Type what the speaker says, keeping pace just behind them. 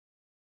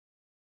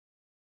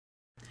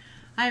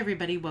Hi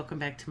everybody, welcome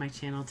back to my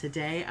channel.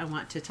 Today I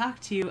want to talk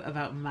to you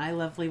about My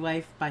Lovely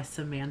Wife by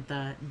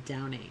Samantha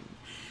Downing.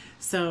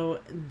 So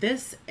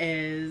this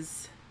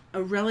is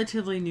a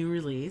relatively new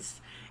release.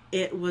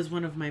 It was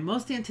one of my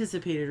most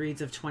anticipated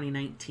reads of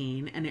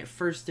 2019, and it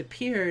first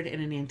appeared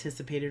in an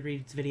anticipated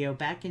reads video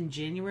back in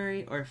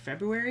January or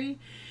February.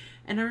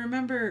 And I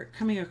remember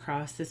coming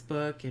across this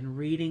book and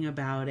reading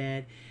about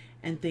it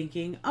and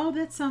thinking, oh,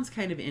 that sounds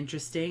kind of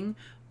interesting.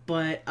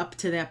 But up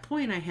to that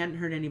point, I hadn't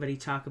heard anybody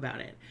talk about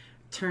it.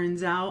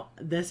 Turns out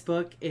this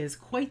book is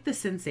quite the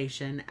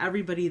sensation.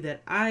 Everybody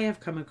that I have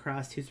come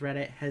across who's read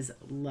it has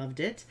loved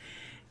it.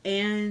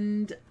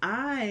 And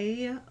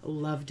I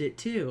loved it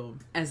too.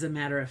 As a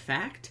matter of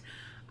fact,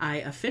 I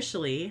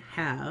officially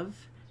have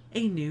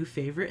a new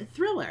favorite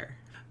thriller.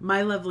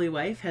 My Lovely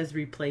Wife has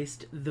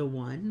replaced The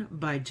One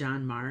by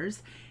John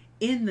Mars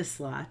in the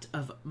slot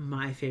of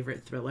my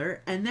favorite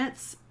thriller. And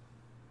that's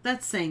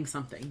saying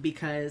something,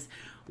 because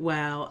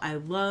while I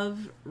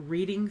love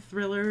reading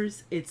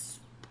thrillers, it's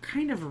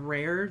kind of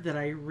rare that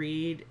I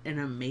read an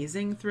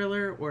amazing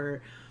thriller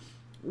or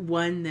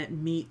one that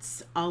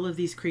meets all of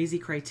these crazy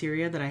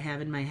criteria that I have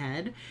in my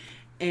head.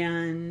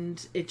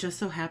 And it just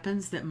so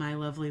happens that My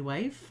Lovely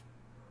Wife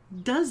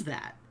does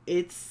that.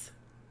 It's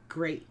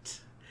great.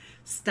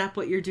 Stop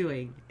what you're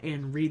doing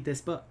and read this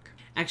book.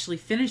 Actually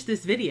finish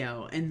this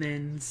video and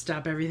then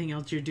stop everything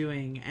else you're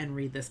doing and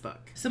read this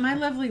book. So My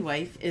Lovely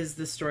Wife is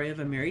the story of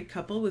a married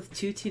couple with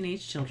 2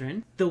 teenage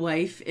children. The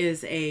wife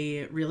is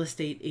a real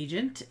estate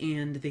agent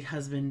and the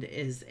husband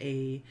is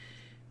a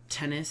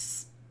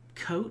tennis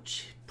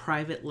coach,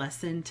 private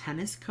lesson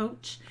tennis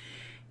coach.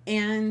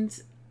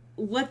 And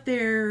what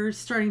they're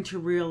starting to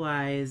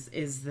realize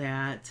is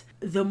that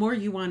the more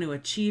you want to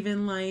achieve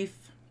in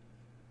life,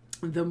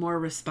 the more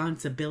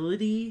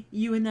responsibility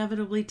you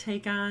inevitably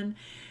take on.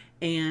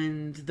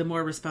 And the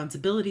more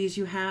responsibilities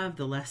you have,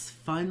 the less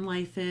fun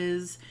life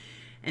is.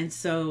 And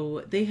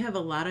so they have a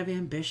lot of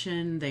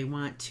ambition. They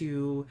want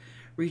to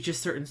reach a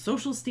certain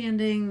social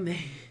standing.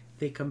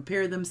 They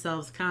compare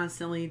themselves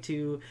constantly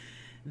to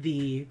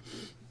the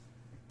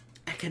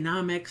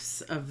economics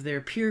of their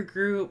peer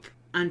group,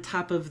 on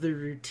top of the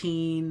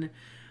routine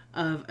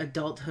of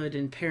adulthood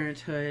and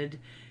parenthood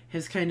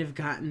has kind of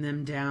gotten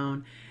them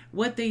down.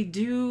 What they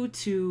do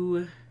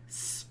to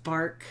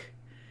spark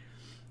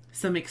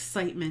some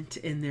excitement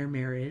in their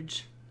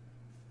marriage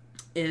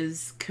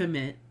is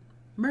commit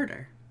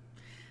murder.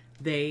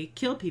 They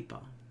kill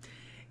people.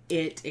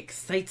 It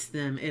excites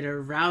them. It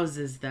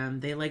arouses them.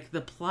 They like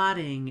the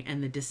plotting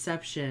and the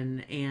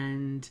deception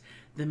and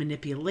the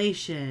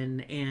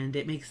manipulation, and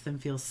it makes them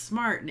feel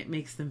smart, and it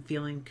makes them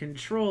feel in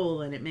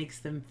control, and it makes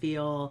them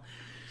feel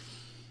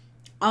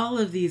all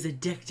of these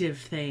addictive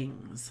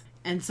things.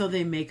 And so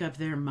they make up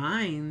their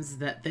minds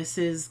that this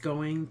is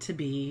going to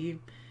be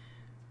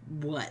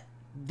what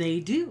they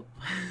do.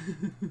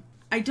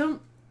 I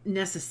don't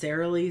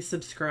necessarily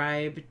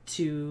subscribe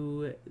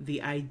to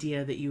the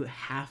idea that you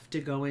have to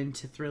go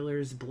into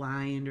thrillers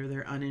blind or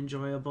they're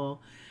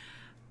unenjoyable.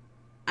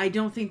 I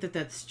don't think that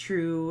that's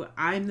true.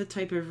 I'm the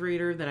type of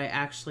reader that I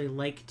actually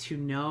like to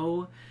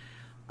know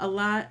a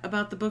lot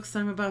about the books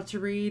I'm about to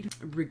read,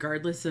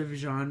 regardless of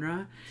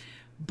genre.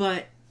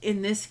 But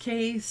in this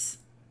case,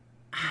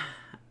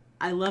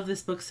 I love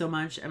this book so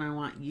much, and I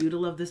want you to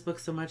love this book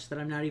so much that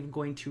I'm not even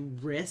going to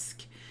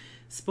risk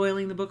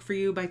spoiling the book for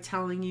you by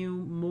telling you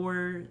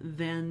more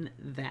than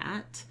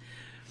that.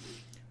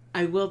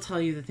 I will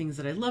tell you the things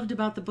that I loved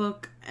about the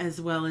book,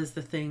 as well as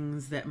the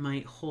things that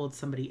might hold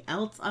somebody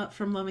else up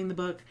from loving the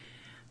book,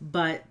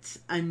 but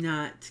I'm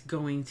not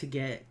going to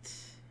get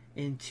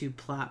into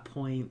plot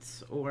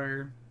points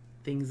or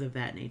things of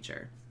that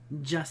nature.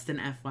 Just an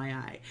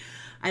FYI.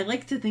 I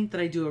like to think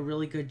that I do a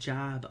really good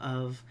job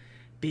of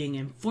being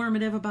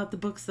informative about the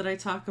books that I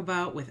talk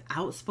about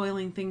without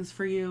spoiling things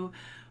for you,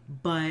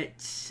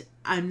 but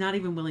I'm not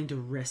even willing to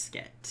risk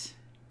it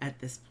at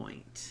this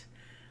point.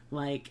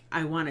 Like,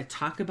 I want to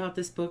talk about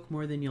this book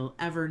more than you'll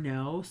ever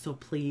know, so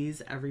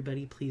please,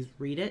 everybody, please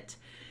read it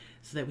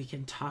so that we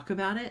can talk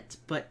about it,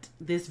 but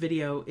this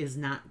video is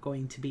not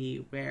going to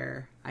be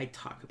where I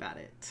talk about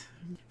it.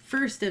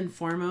 First and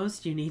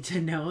foremost, you need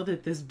to know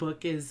that this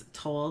book is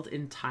told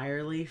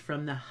entirely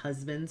from the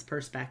husband's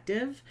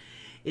perspective.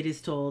 It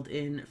is told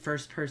in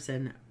first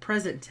person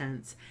present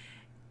tense,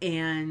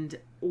 and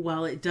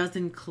while it does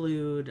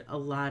include a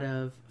lot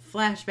of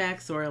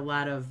flashbacks or a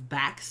lot of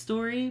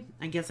backstory,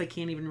 I guess I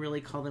can't even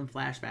really call them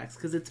flashbacks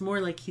because it's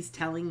more like he's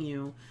telling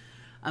you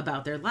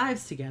about their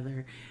lives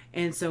together.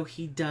 And so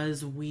he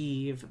does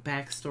weave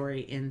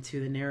backstory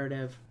into the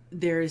narrative.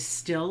 There is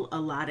still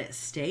a lot at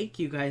stake.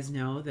 You guys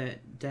know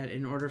that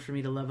in order for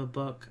me to love a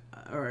book,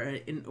 or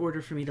in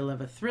order for me to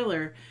love a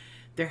thriller,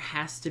 there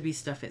has to be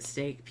stuff at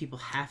stake. People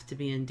have to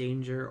be in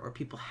danger, or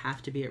people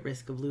have to be at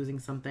risk of losing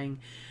something.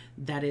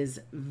 That is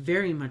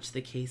very much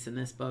the case in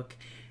this book.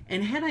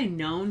 And had I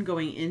known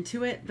going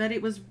into it that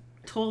it was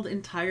told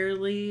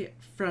entirely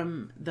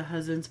from the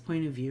husband's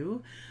point of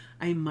view,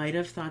 I might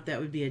have thought that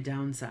would be a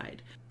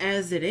downside.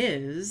 As it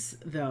is,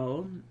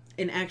 though,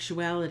 in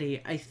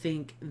actuality, I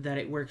think that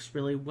it works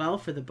really well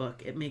for the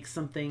book. It makes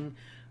something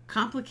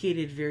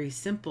complicated very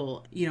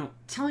simple. You know,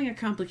 telling a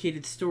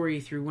complicated story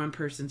through one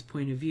person's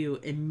point of view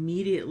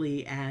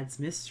immediately adds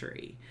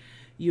mystery.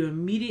 You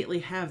immediately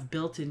have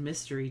built-in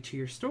mystery to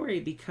your story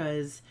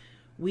because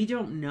we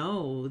don't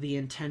know the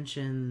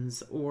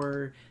intentions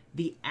or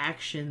the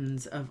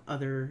actions of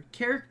other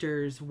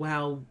characters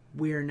while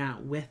we're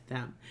not with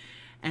them.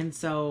 And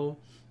so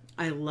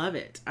I love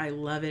it. I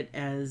love it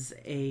as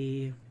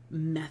a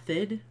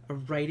method, a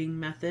writing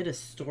method, a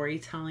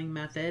storytelling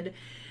method.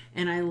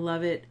 And I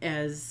love it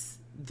as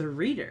the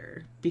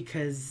reader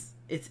because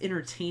it's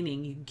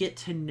entertaining. You get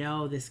to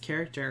know this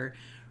character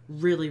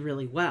really,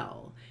 really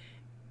well,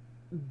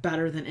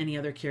 better than any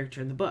other character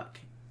in the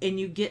book. And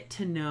you get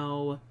to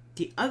know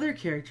the other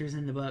characters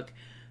in the book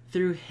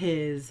through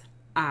his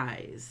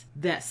eyes.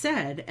 That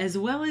said, as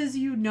well as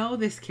you know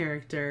this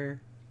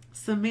character,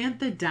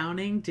 Samantha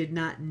Downing did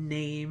not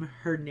name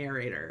her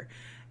narrator,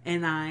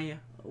 and I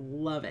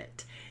love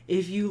it.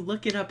 If you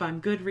look it up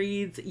on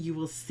Goodreads, you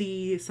will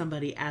see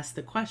somebody ask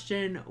the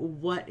question,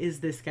 what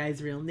is this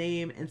guy's real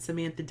name? And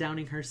Samantha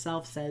Downing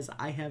herself says,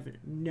 I have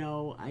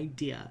no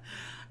idea.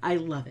 I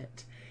love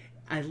it.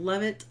 I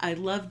love it. I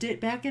loved it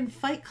back in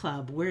Fight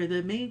Club, where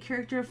the main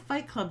character of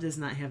Fight Club does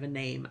not have a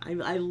name.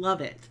 I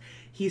love it.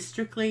 He's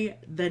strictly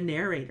the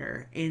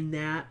narrator, and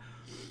that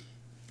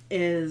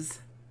is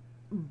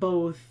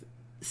both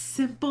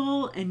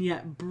simple and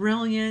yet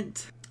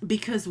brilliant,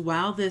 because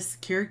while this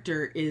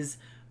character is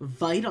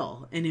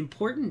vital and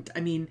important, I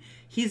mean,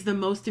 he's the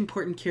most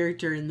important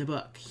character in the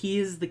book. He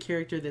is the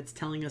character that's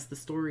telling us the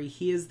story.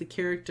 He is the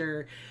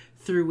character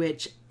through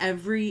which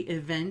every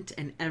event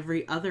and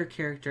every other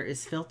character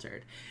is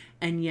filtered.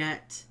 And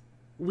yet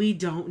we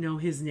don't know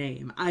his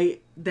name.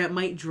 That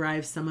might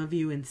drive some of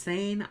you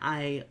insane.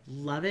 I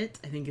love it.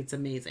 I think it's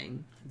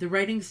amazing. The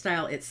writing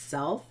style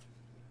itself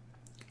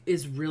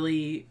is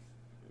really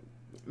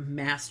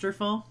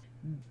masterful.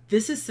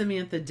 This is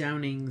Samantha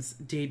Downing's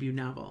debut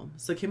novel.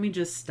 So can we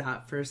just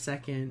stop for a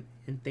second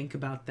and think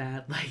about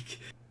that? Like,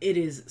 it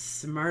is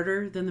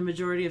smarter than the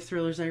majority of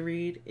thrillers I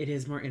read. It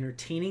is more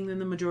entertaining than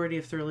the majority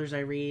of thrillers I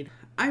read.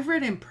 I've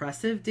read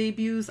impressive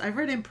debuts. I've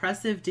read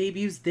impressive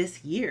debuts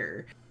this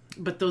year,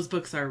 but those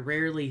books are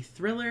rarely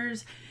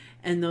thrillers,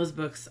 and those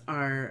books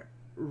are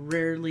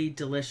rarely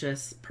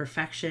delicious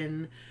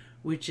perfection,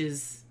 which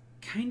is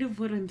kind of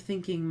what I'm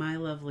thinking My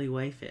Lovely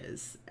Wife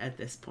is at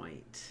this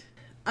point.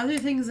 Other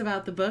things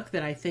about the book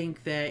that I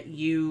think that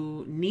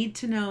you need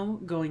to know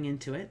going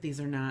into it. These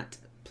are not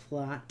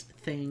plot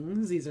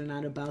things. These are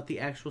not about the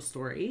actual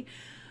story.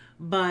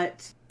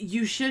 But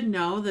you should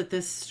know that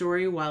this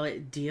story, while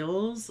it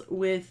deals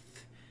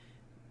with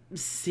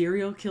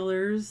serial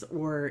killers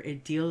or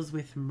it deals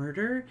with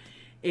murder,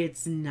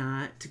 it's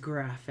not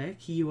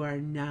graphic. You are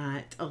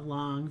not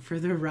along for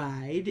the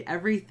ride.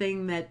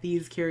 Everything that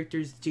these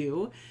characters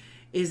do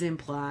is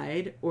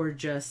implied or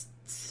just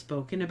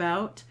spoken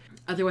about.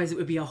 Otherwise, it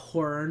would be a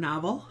horror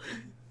novel,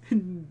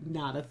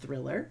 not a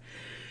thriller.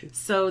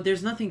 So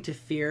there's nothing to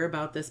fear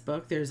about this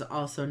book. There's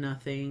also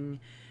nothing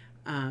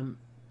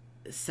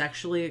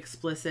sexually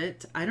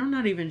explicit. I'm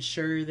not even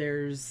sure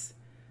there's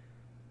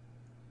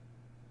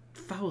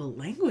foul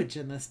language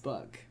in this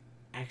book,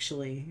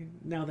 actually,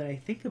 now that I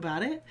think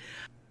about it.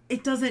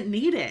 It doesn't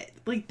need it.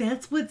 Like,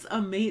 that's what's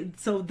amazing.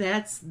 So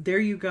there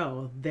you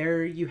go.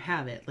 There you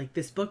have it. Like,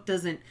 this book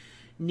doesn't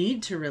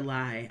need to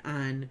rely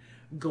on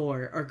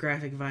gore or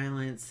graphic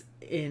violence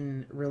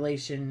in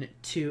relation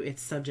to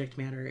its subject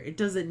matter. It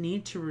doesn't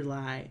need to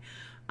rely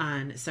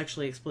on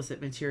sexually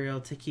explicit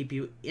material to keep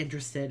you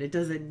interested. It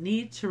doesn't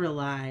need to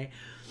rely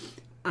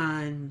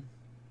on,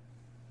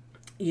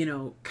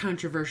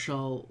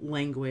 controversial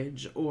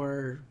language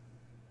or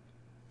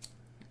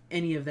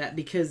any of that,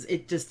 because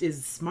it just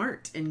is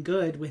smart and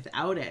good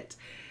without it,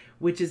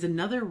 which is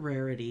another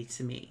rarity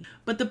to me.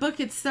 But the book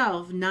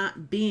itself,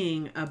 not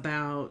being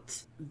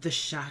about the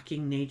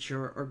shocking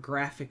nature or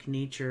graphic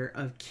nature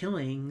of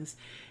killings,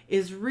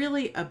 is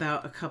really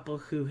about a couple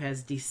who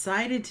has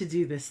decided to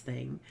do this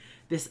thing,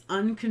 this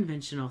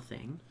unconventional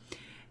thing,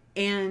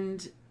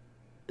 and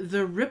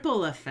the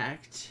ripple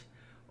effect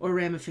or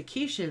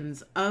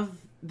ramifications of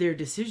their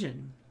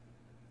decision.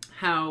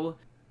 How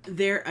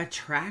their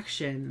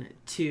attraction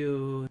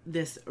to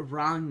this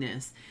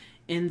wrongness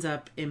ends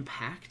up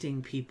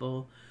impacting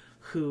people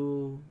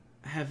who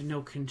have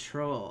no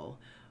control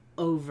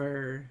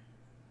over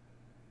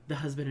the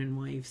husband and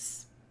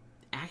wife's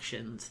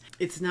actions.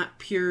 It's not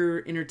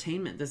pure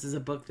entertainment. This is a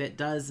book that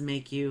does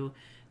make you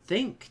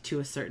think to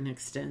a certain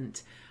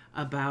extent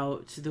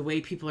about the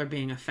way people are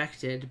being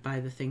affected by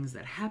the things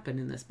that happen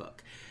in this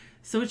book.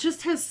 So it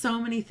just has so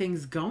many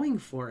things going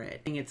for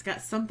it. And it's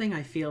got something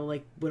I feel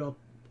like will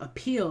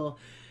appeal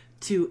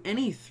to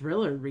any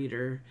thriller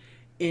reader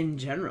in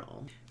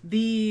general.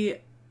 The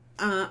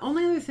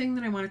only other thing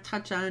that I want to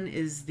touch on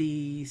is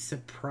the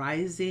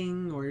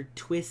surprising or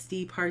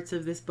twisty parts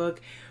of this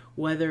book,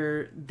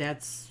 whether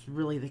that's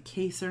really the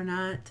case or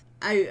not.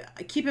 I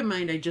keep in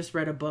mind, I just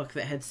read a book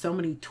that had so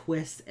many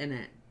twists in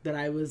it that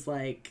I was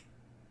like,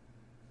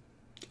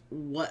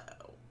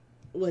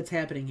 what's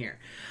happening here.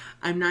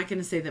 I'm not going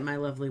to say that My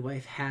Lovely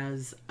Wife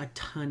has a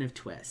ton of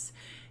twists.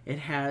 It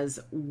has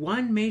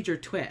one major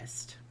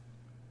twist,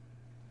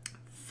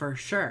 for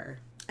sure.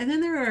 And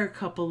then there are a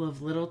couple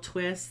of little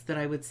twists that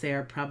I would say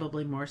are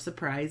probably more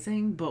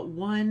surprising, but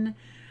one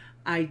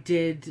I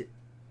did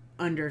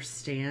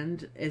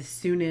understand as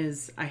soon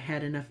as I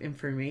had enough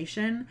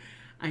information.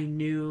 I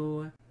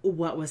knew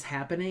what was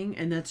happening,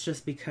 and that's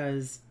just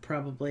because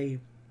probably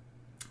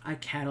I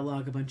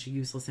catalog a bunch of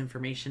useless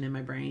information in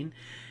my brain,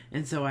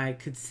 and so I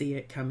could see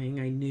it coming.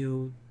 I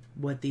knew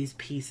what these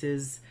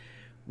pieces,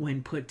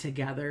 when put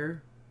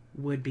together,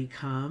 would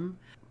become.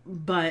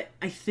 But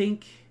I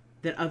think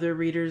that other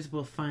readers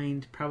will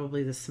find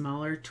probably the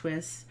smaller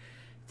twists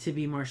to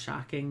be more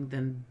shocking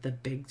than the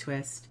big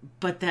twist.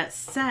 But that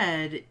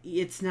said,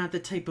 it's not the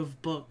type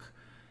of book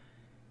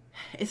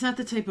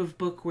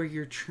where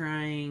you're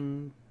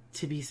trying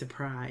to be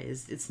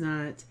surprised. It's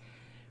not.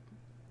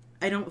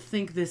 I don't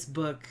think this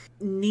book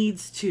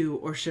needs to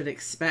or should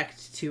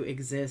expect to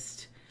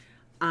exist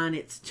on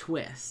its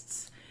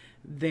twists.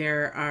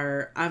 There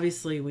are,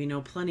 obviously, we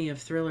know plenty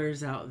of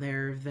thrillers out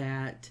there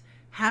that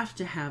have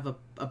to have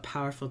a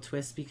powerful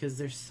twist because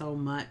there's so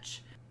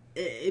much,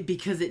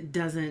 because it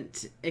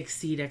doesn't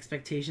exceed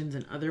expectations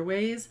in other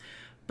ways.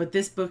 But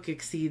this book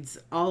exceeds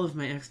all of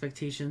my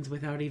expectations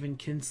without even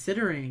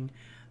considering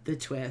the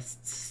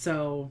twists.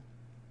 So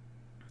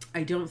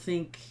I don't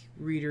think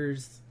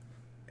readers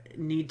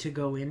need to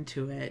go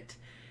into it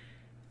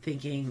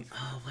thinking,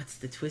 oh, what's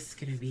the twist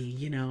going to be?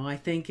 You know, I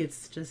think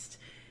it's just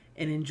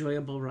an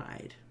enjoyable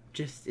ride.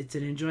 It's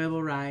an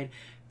enjoyable ride.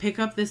 Pick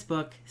up this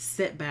book,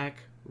 sit back,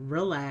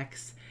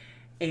 relax,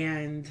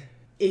 and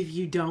if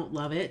you don't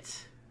love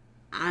it,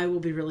 I will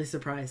be really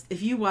surprised.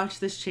 If you watch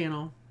this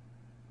channel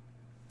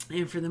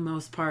and for the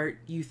most part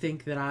you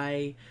think that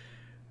I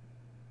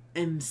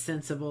am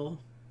sensible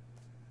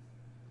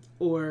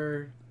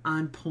or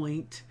on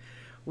point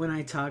when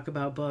I talk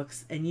about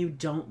books and you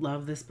don't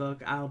love this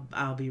book,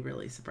 I'll be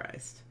really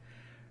surprised.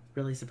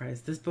 Really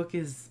surprised. This book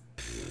is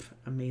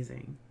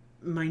amazing.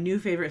 My new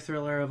favorite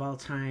thriller of all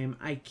time.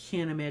 I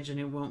can't imagine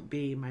it won't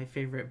be my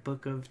favorite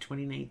book of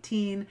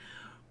 2019.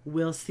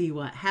 We'll see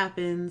what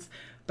happens.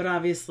 But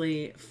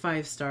obviously,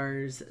 5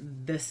 stars.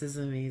 This is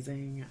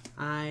amazing.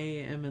 I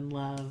am in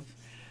love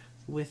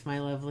with My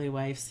Lovely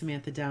Wife.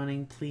 Samantha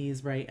Downing,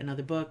 please write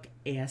another book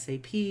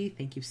ASAP.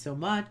 Thank you so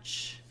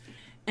much.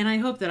 And I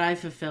hope that I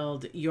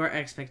fulfilled your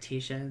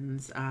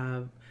expectations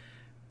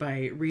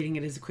by reading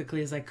it as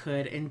quickly as I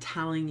could and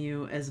telling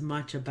you as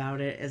much about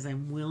it as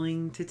I'm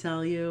willing to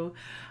tell you.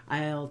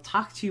 I'll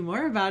talk to you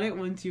more about it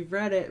once you've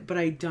read it, but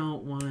I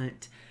don't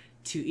want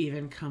to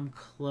even come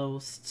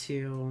close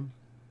to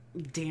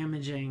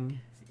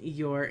damaging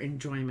your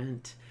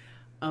enjoyment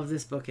of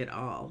this book at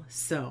all.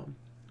 So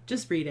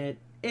just read it.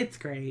 It's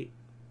great.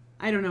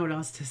 I don't know what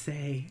else to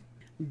say.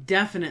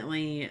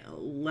 Definitely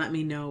let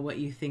me know what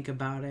you think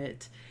about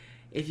it.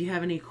 If you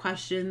have any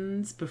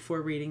questions before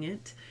reading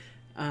it,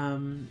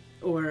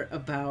 or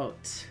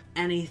about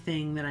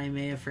anything that I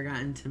may have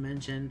forgotten to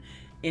mention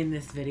in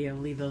this video,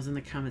 leave those in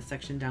the comment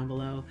section down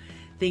below.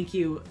 Thank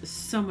you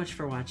so much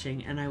for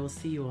watching, and I will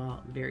see you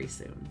all very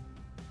soon.